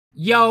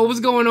Yo, what's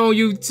going on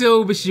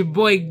YouTube? It's your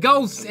boy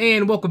Ghost,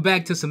 and welcome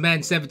back to some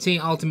Madden 17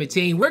 Ultimate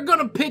Team. We're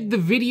gonna pick the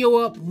video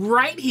up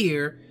right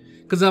here,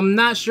 because I'm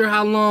not sure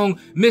how long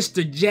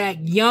Mr. Jack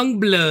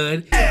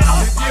Youngblood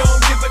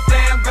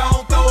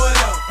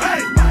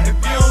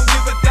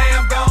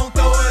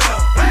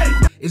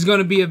is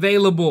gonna be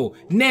available.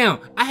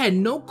 Now, I had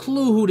no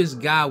clue who this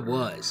guy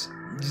was.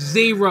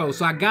 Zero.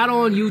 So I got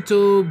on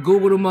YouTube,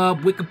 Googled him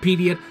up,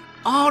 Wikipedia,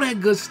 all that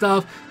good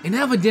stuff, and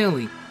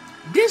evidently,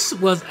 this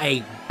was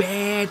a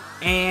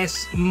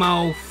badass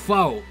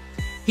mofo.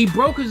 He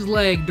broke his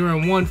leg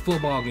during one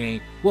football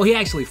game. Well, he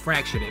actually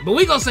fractured it, but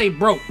we gonna say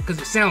broke because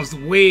it sounds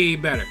way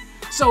better.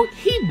 So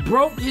he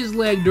broke his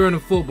leg during a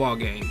football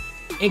game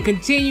and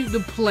continued to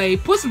play,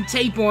 put some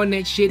tape on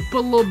that shit, put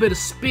a little bit of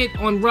spit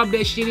on, rub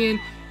that shit in,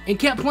 and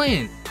kept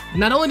playing.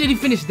 Not only did he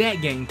finish that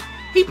game,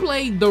 he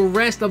played the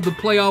rest of the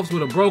playoffs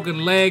with a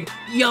broken leg.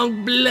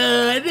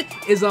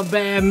 Youngblood is a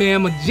bad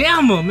mamma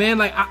jamma, man.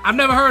 Like, I've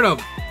never heard of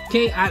him.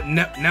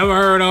 Never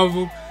heard of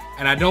him,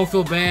 and I don't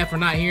feel bad for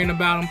not hearing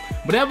about him.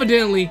 But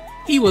evidently,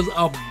 he was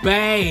a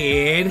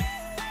bad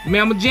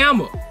mamma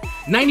jamma.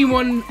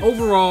 91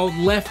 overall,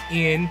 left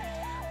in.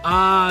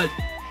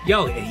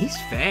 Yo, and he's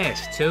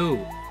fast too.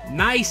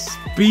 Nice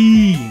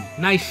speed,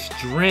 nice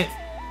strength,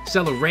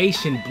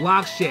 acceleration,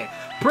 block shot.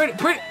 Pretty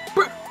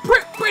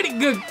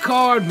good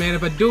card, man,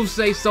 if I do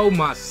say so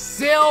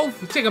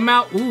myself. Check him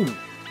out. Ooh,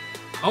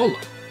 hold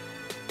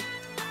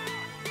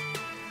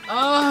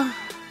up.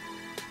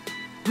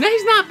 Now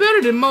he's not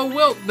better than Mo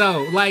Wilt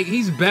though. Like,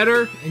 he's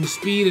better in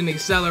speed and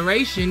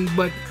acceleration,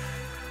 but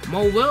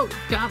Mo Wilt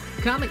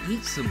kind of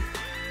eats him.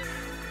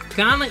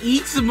 Kind of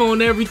eats him on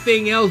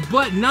everything else.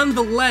 But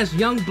nonetheless,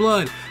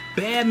 Youngblood,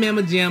 bad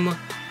mamma jamma,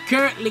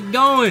 currently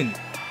going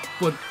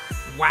for,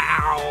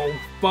 wow,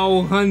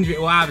 400.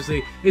 Well,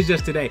 obviously, it's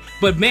just today.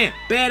 But man,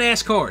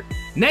 badass card.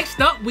 Next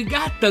up, we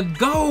got the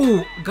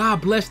GOAT.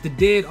 God bless the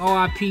dead,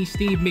 RIP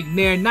Steve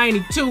McNair,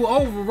 92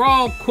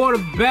 overall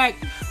quarterback.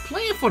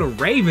 Playing for the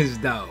Ravens,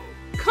 though.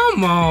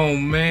 Come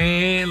on,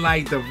 man.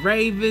 Like, the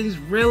Ravens,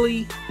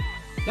 really?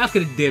 Y'all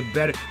could have did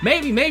better.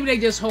 Maybe they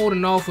just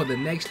holding off for the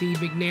next Steve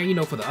McNair, you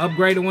know, for the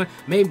upgraded one.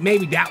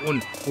 Maybe that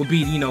one will be,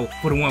 you know,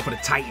 for the one for the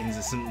Titans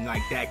or something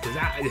like that. Because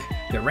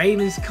the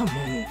Ravens, come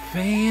on,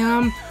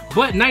 fam.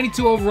 But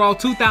 92 overall,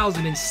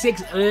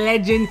 2006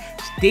 legend,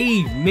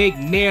 Steve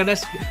McNair.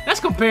 That's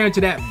comparing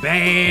to that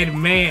bad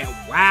man.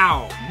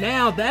 Wow.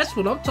 Now, that's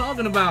what I'm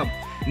talking about.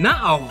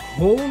 Not a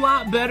whole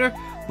lot better,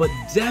 but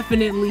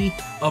definitely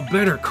a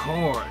better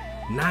card.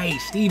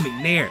 Nice, Steve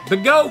McNair, the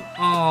GOAT.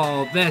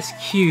 Oh, that's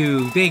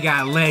cute. They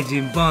got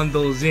legend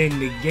bundles in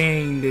the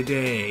game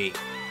today.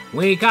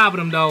 We ain't copping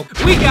them though.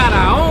 We got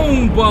our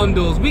own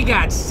bundles. We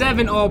got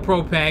 7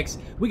 All-Pro packs.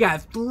 We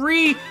got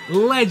 3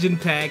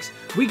 legend packs.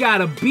 We got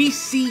a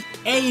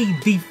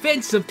BCA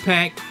defensive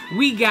pack.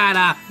 We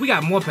got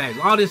more packs.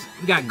 All this,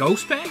 we got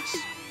ghost packs.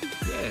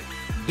 Yeah,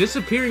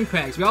 disappearing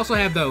packs. We also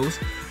have those.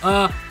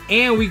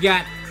 And we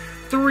got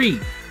 3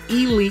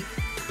 elite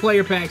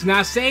player packs. Now,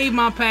 I saved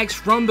my packs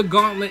from the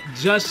Gauntlet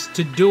just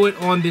to do it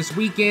on this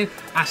weekend.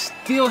 I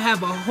still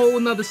have a whole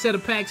nother set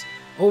of packs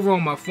over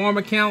on my farm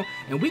account,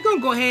 and we're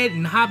gonna go ahead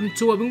and hop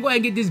into it. We're gonna go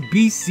ahead and get this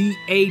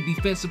BCA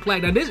defensive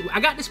pack. Now, I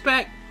got this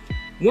pack.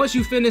 Once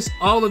you finish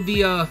all of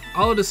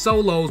the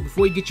solos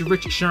before you get your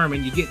Richard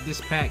Sherman, you get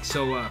this pack.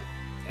 So,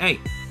 hey,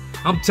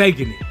 I'm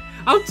taking it.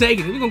 I'm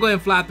taking it. We're gonna go ahead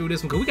and fly through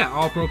this one because we got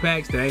All-Pro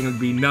packs. That ain't gonna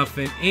be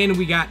nothing, and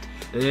we got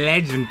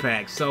legend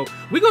packs. So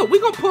we gonna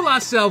pull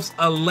ourselves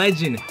a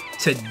legend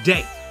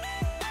today.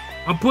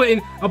 I'm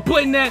putting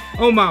that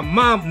on my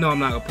mom. No, I'm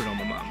not gonna put it on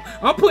my mom.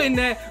 I'm putting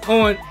that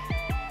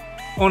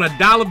on a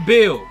dollar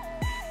bill.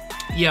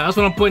 Yeah, that's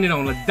what I'm putting it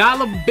on, a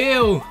dollar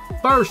bill.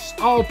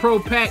 First All-Pro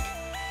pack.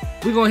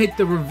 We're gonna hit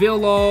the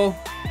reveal all.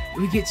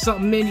 We get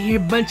something in here,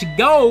 bunch of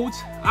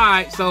golds. All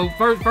right, so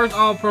first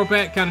All-Pro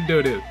pack, kind of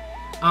do.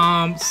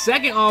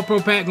 Second All-Pro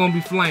pack gonna be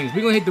Flames.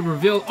 We're gonna hit the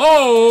reveal.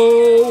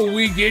 Oh,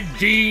 we get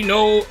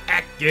Geno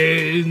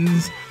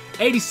Atkins.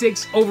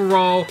 86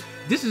 overall.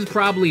 This is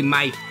probably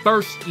my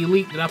first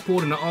elite that I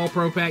pulled in the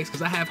All-Pro packs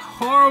because I have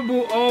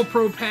horrible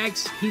All-Pro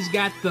packs. He's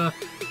got the,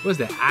 what's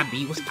that?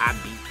 IB? What's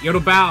IB? Yo, the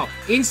bow.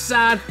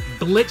 Inside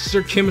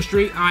Blitzer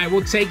chemistry. All right,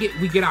 we'll take it.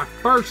 We get our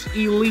first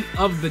elite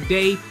of the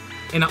day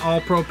in the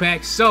All-Pro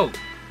pack. So,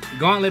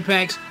 Gauntlet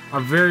packs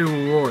are very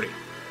rewarding.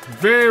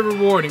 Very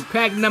rewarding.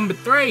 Pack number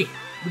 3.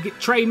 We get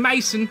Trey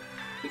Mason.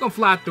 We're going to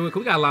fly through it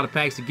because we got a lot of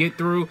packs to get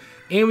through.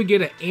 And we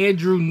get an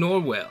Andrew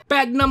Norwell.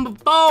 Pack number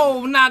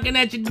 4, knocking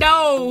at your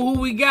door. Who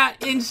we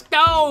got in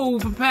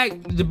store for pack?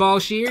 Jabal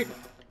Sheard,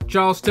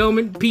 Charles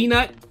Tillman,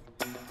 Peanut.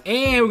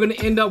 And we're going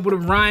to end up with a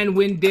Ryan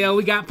Wendell.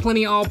 We got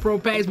plenty of All-Pro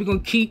packs. We're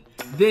going to keep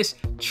this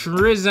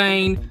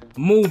Trizane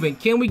moving.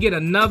 Can we get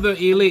another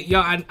elite?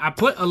 Yo, I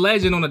put a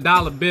legend on a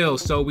dollar bill.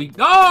 So we get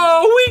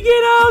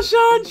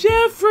Alshon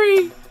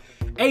Jeffrey.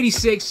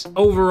 86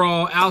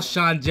 overall,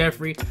 Alshon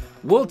Jeffrey.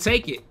 We'll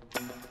take it.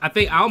 I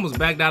think I almost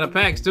backed out of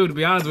packs too, to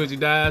be honest with you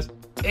guys.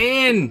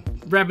 And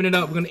wrapping it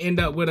up, we're going to end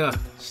up with a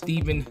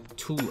Stephen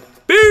Tulip.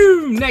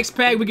 Boom! Next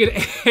pack, we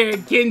get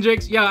Eric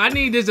Kendricks. Yo, I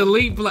need this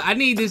elite. I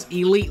need this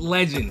elite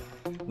legend.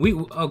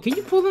 Can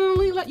you pull an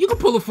elite? You can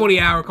pull a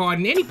 40-hour card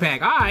in any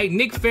pack. All right,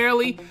 Nick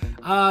Fairley.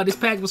 This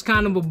pack was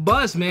kind of a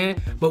bust,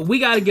 man. But we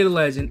got to get a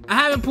legend. I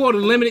haven't pulled a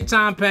limited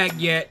time pack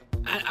yet.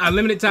 A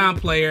limited time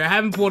player. I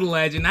haven't pulled a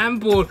legend. I haven't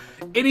pulled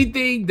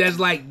anything that's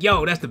like,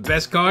 yo, that's the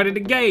best card in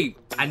the game.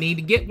 I need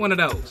to get one of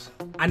those.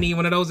 I need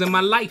one of those in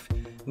my life.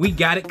 We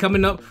got it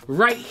coming up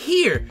right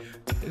here.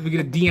 We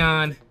get a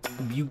Dion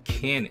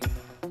Buchanan.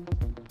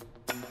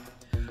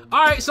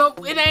 All right, so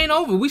it ain't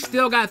over. We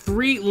still got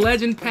 3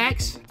 legend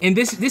packs, and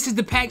this is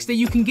the packs that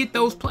you can get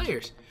those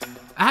players.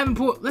 I haven't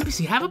pulled. Let me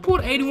see. Have I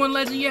pulled 81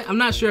 legend yet? I'm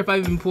not sure if I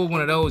even pulled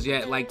one of those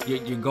yet, like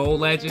your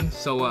gold legend.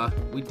 So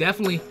we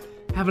definitely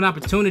have an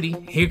opportunity.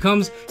 Here it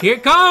comes.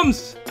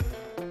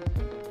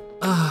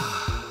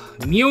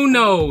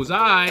 Munoz.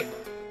 All right.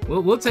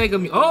 We'll take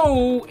them.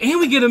 Oh, and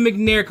we get a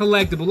McNair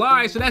collectible. All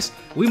right, so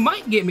we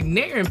might get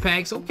McNair in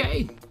packs.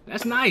 Okay,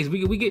 that's nice.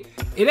 We get.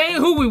 It ain't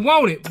who we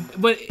wanted,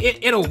 but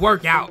it'll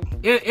work out.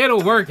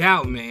 It'll work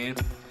out, man.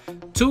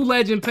 2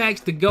 legend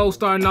packs to go.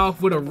 Starting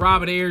off with a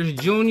Robert Ayers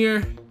Jr.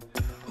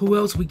 Who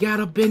else we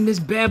got up in this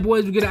bad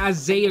boys? We got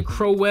Isaiah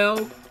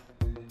Crowell.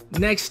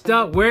 Next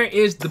up, where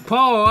is the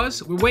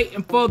pause? We're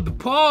waiting for the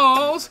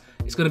pause.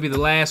 It's gonna be the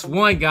last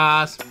one,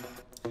 guys.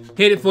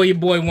 Hit it for your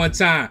boy one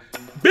time.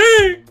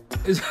 Bing!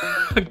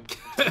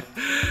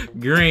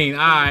 Green. All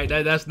right,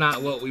 that's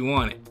not what we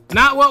wanted.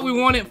 Not what we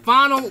wanted.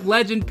 Final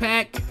legend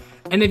pack.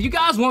 And if you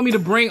guys want me to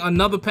bring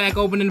another pack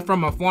opening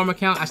from my farm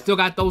account, I still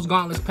got those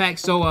Gauntlets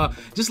packs. So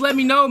just let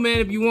me know, man,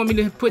 if you want me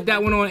to put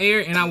that one on air,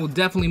 and I will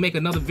definitely make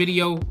another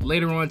video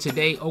later on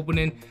today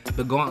opening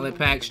the Gauntlet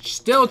packs.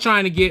 Still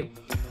trying to get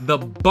the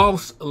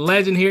boss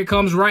legend. Here it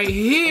comes right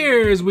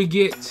here as we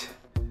get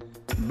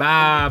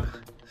Bob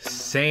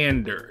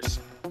Sanders.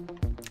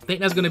 I think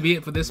that's going to be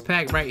it for this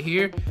pack right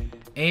here.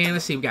 And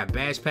let's see, we got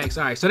badge packs.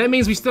 All right, so that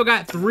means we still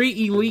got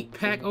 3 elite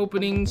pack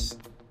openings.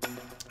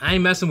 I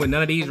ain't messing with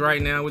none of these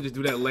right now. We'll just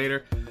do that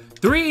later.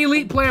 3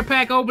 elite player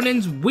pack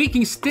openings. We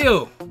can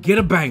still get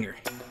a banger.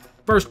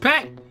 First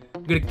pack,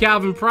 we get a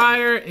Calvin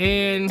Pryor,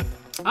 and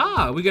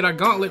we get our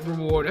Gauntlet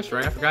reward. That's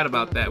right, I forgot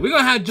about that. We're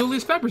going to have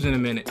Julius Peppers in a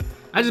minute.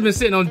 I just been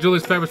sitting on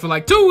Julius Peppers for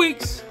like 2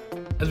 weeks.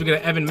 As we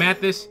get an Evan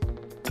Mathis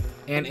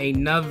and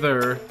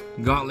another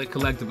Gauntlet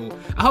collectible.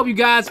 I hope you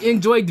guys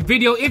enjoyed the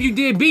video. If you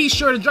did, be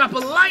sure to drop a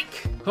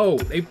like. Oh,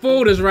 they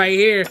fooled us right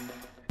here.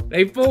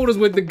 They fooled us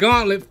with the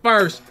Gauntlet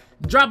first.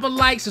 Drop a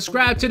like,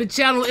 subscribe to the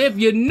channel if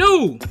you're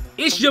new.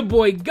 It's your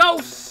boy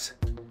Ghost.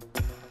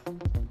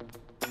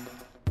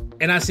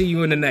 And I'll see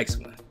you in the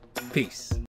next one. Peace.